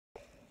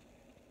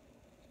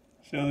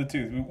Show the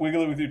tooth.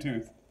 Wiggle it with your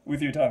tooth.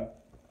 With your tongue.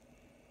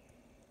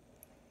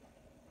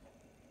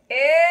 Ew!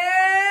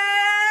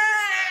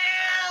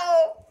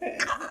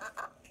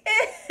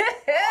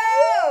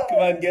 Come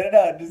on, get it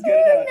out. Just get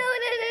it out.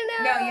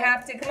 No, you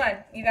have to. Come on.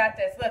 You got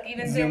this. Look,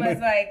 even Zuma's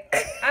like,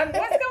 what's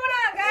going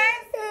on, guys?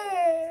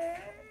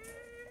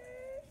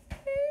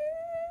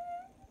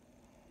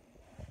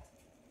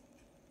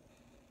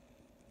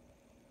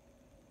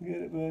 Get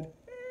it, bud.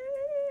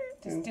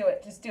 Just do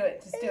it. Just do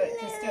it. Just do it.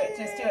 Just do it.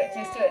 Just do it.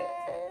 Just do it.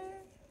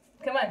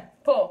 Come on.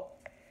 Pull.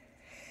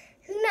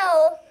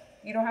 No.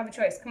 You don't have a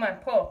choice. Come on.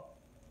 Pull.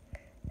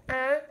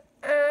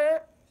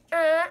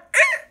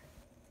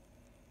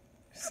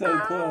 So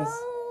close.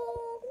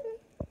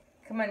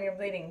 Come on. You're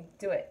bleeding.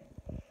 Do it.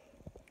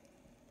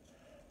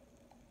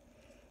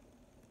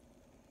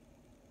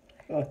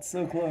 Oh, it's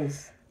so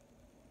close.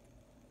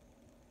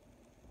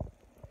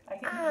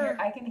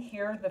 I can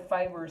hear the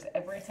fibers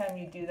every time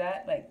you do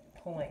that, like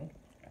pulling.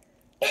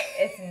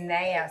 It's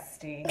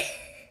nasty.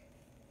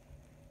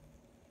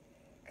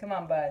 Come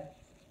on, bud.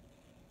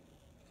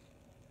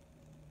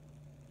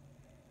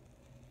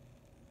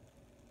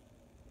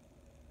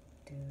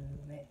 Do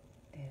it,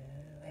 do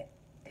it,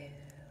 do it.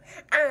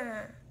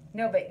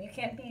 No, but you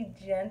can't be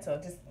gentle.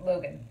 Just,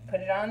 Logan, put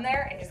it on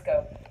there and just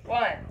go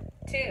 1,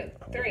 2,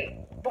 3,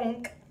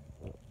 bonk.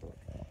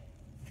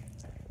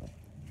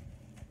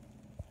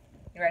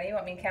 You ready? You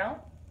want me to count?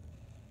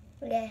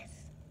 Yes.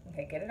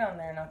 Okay, get it on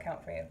there and I'll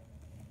count for you.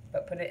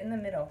 But put it in the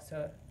middle,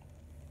 so...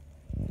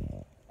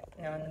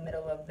 No, in the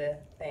middle of the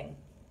thing.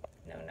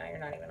 No, now you're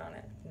not even on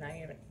it. Now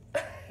you're even...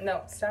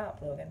 No,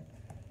 stop, Logan.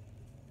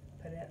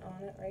 Put it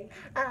on it, right?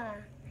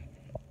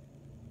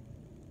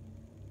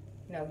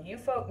 No,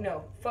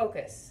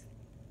 focus.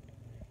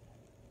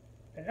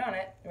 Put it on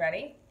it.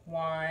 Ready?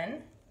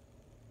 1,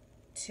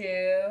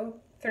 2,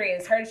 3.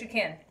 As hard as you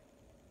can.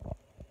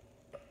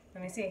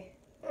 Let me see.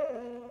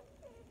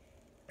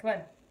 Come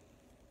on.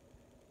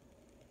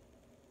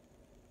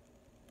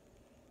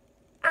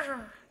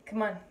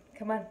 Come on.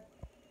 Come on.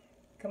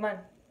 Come on.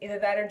 Either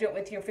that or do it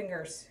with your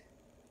fingers.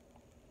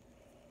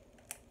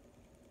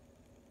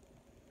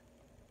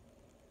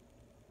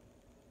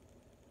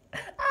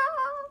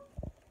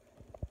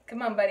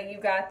 Come on, buddy. You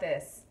got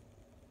this.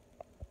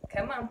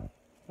 Come on.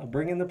 I'll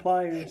bring in the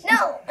pliers.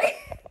 No.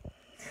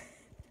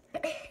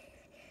 Look,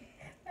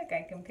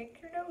 I can pick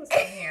your nose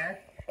from here.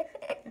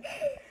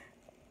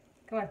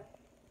 Come on.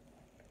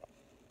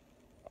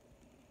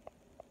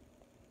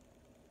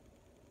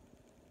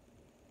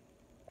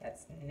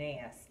 That's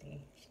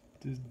nasty.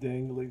 Just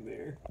dangling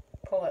there.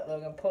 Pull it,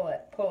 Logan. Pull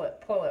it. Pull it.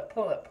 Pull it.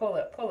 Pull it. Pull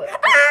it. Pull it.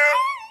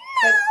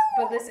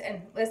 But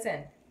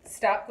listen.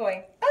 Stop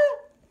going.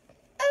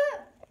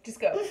 Just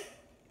go.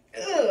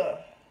 Ugh.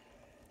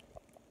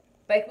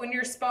 Like when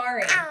you're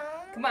sparring.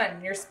 Come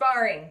on, you're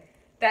sparring.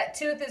 That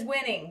tooth is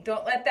winning.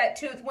 Don't let that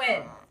tooth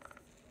win.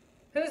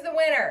 Who's the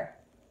winner?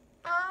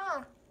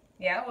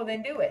 Yeah, well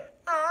then do it.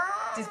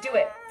 Just do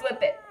it.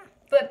 Flip it.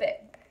 Flip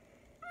it.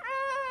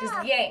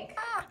 Just yank.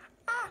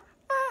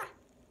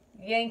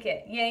 Yank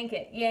it. Yank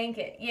it. Yank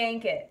it.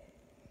 Yank it.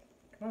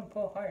 Come on,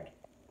 pull hard.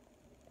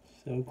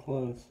 So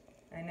close.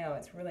 I know,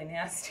 it's really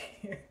nasty.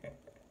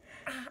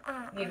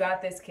 You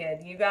got this,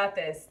 kid. You got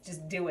this.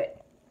 Just do it.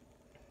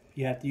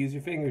 You have to use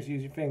your fingers.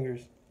 Use your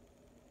fingers.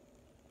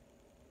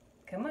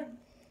 Come on.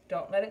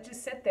 Don't let it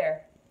just sit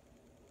there.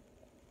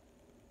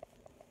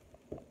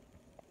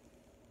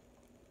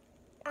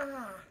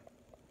 No.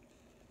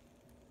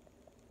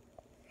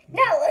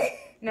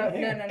 No.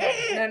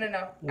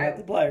 Not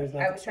the pliers.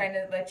 I was trying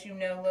to let you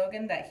know,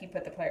 Logan, that he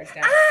put the pliers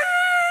down.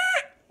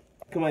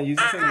 Come on, use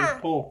your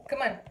fingers. Pull.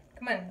 Come on.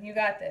 Come on. You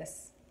got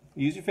this.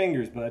 Use your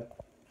fingers, bud.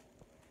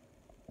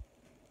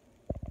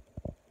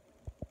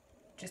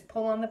 Just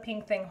pull on the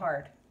pink thing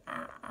hard.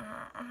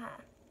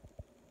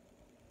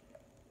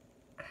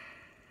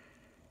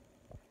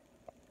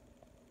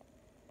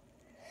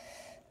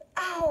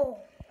 Ow.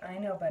 I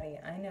know, buddy.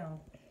 I know.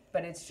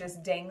 But it's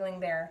just dangling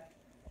there.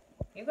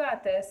 You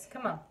got this.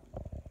 Come on.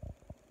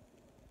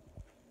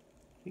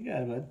 You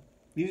got it, bud.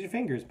 Use your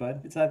fingers,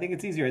 bud. I think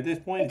it's easier at this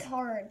point. It's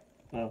hard.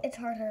 Oh. It's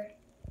harder.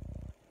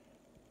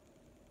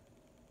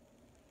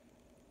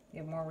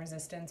 You have more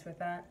resistance with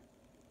that?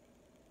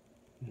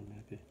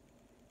 Maybe.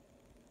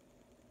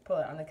 Pull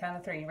it on the count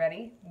of 3.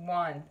 Ready?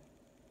 1.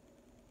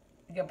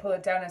 You can pull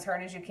it down as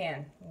hard as you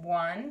can.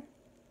 1,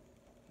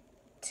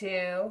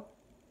 2,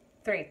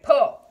 3.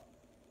 Pull!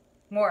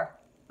 More.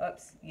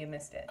 Oops, you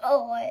missed it.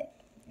 Oh, what?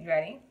 You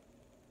ready?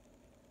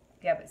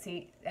 Yeah, but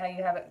see how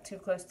you have it too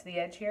close to the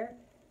edge here?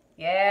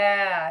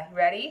 Yeah.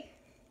 Ready?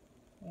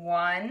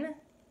 1,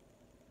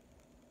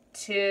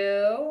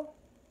 2,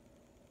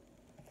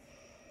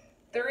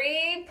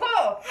 3.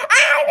 Pull!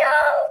 I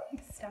know!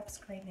 Stop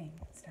screaming.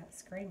 Stop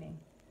screaming.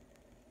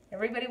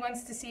 Everybody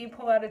wants to see you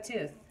pull out a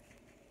tooth.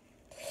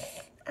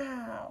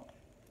 Ow.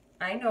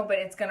 I know, but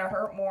it's going to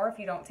hurt more if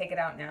you don't take it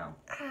out now.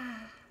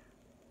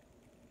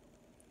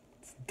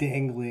 It's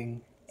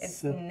dangling.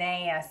 It's so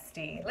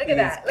nasty. Look at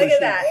that. Look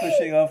at that.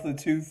 Pushing off the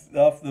tooth,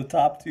 off the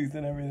top tooth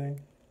and everything.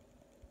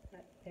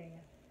 There you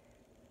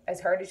as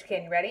hard as you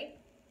can. You ready?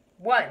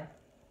 1,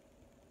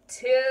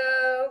 2,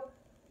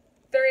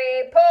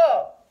 3.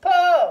 Pull,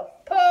 pull,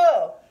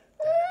 pull.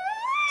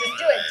 Just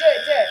do it, do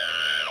it, do it.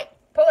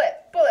 Pull it,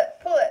 pull it,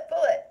 pull it,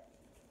 pull it.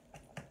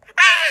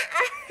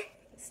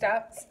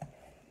 Stop.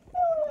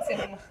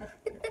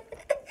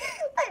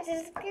 I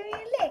just give you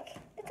a lick.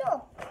 That's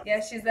all. Yeah,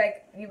 she's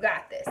like, you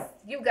got this.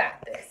 You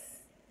got this.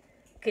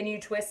 Can you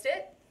twist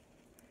it?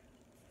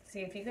 See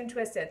if you can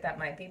twist it. That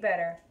might be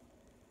better.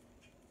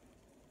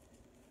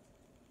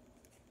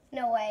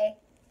 No way.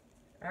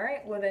 All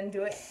right, well then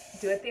do it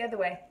the other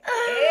way.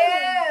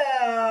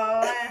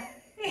 Ew.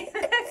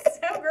 That's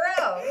so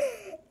gross.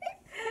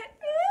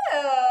 Ew.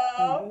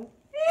 Ew.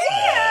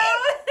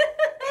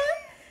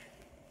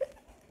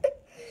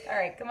 All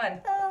right, come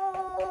on.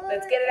 Oh,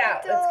 Let's get it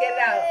out. Let's get it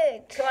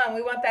out. Come on,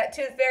 we want that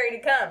tooth fairy to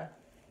come.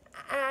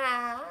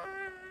 Ah.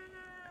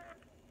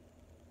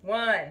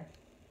 1,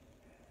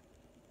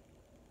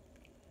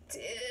 2,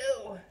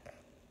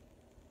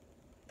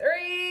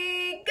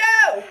 3,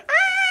 go!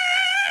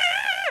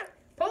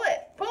 Pull it,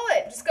 pull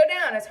it. Just go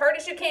down as hard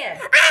as you can.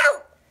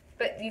 Ow!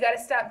 But you got to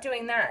stop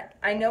doing that.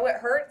 I know it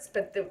hurts,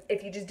 but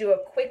if you just do a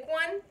quick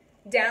one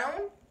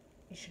down,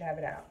 you should have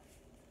it out.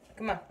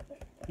 Come on.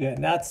 Yeah,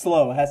 not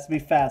slow. It has to be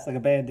fast, like a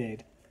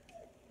Band-Aid.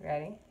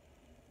 Ready?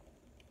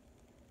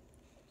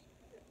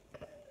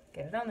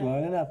 Get it on there.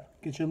 Long enough.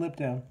 Get your lip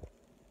down.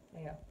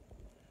 There you go.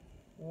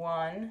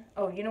 1.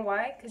 Oh, you know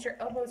why? Because your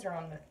elbows are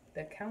on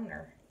the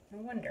counter. No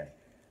wonder.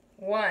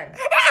 1.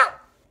 Ow!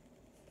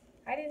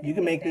 I didn't do You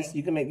can make this. anything.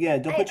 You can make. Yeah,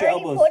 don't I put your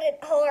already elbows. put it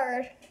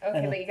hard.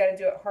 Okay, but you got to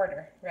do it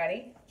harder.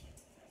 Ready?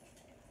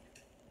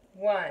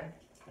 1,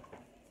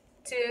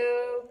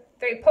 2,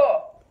 3.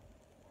 Pull.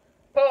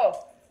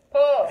 Pull.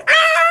 Pull.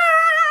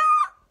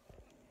 Ah!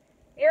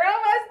 You're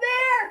almost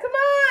there. Come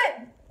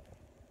on.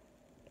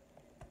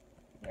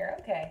 You're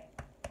okay.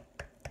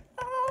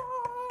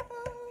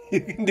 You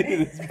can do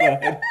this,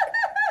 bud.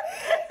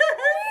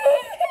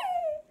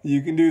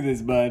 You can do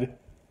this, bud.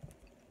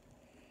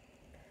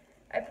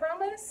 I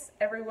promise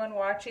everyone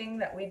watching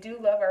that we do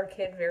love our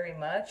kid very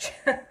much.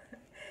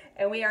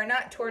 And we are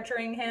not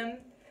torturing him.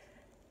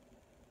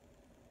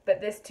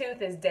 But this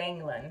tooth is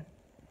dangling.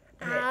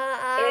 And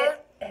it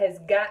has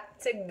got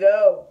to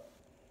go.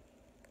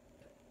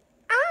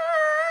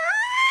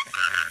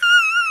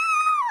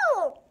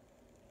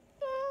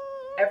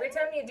 Every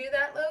time you do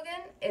that,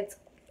 Logan, it's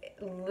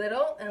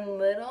little and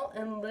little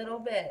and little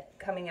bit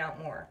coming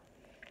out more.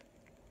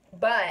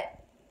 But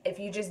if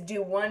you just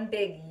do one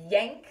big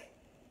yank,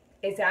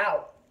 it's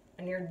out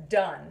and you're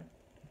done.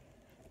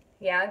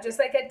 Yeah, just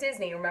like at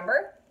Disney,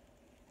 remember?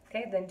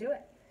 Okay, then do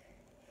it.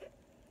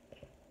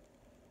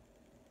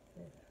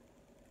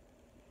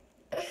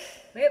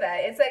 Look at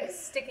that. It's like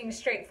sticking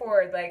straight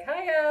forward, like,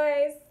 hi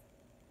guys,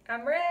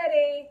 I'm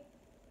ready.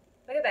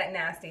 Look at that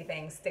nasty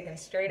thing sticking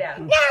straight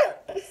out. No!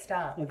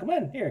 Stop. Well, come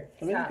on, here.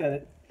 Let me Stop. look at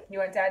it. You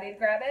want Daddy to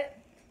grab it?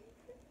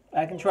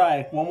 I can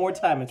try one more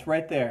time. It's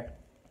right there.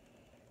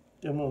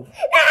 Don't move.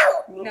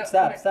 No! No,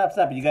 Stop, come stop,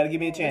 stop. You got to give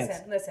me a chance.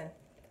 Listen, listen.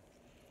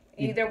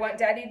 You either want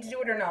Daddy to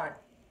do it or not.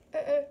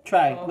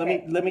 Try. Oh, Let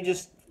okay. me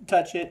just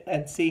touch it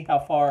and see how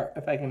far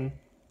if I can.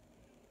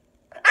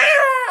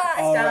 Ah!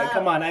 All right, Stop.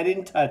 come on. I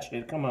didn't touch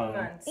it. Come on.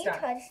 Come on, You stop.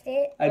 touched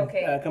it.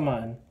 Okay. Come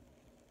on.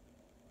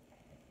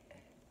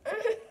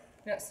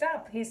 No,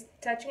 stop. He's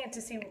touching it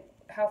to see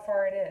how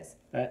far it is.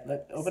 All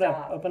right, open Stop.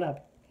 up. Open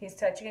up. He's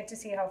touching it to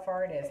see how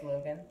far it is,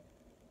 Logan.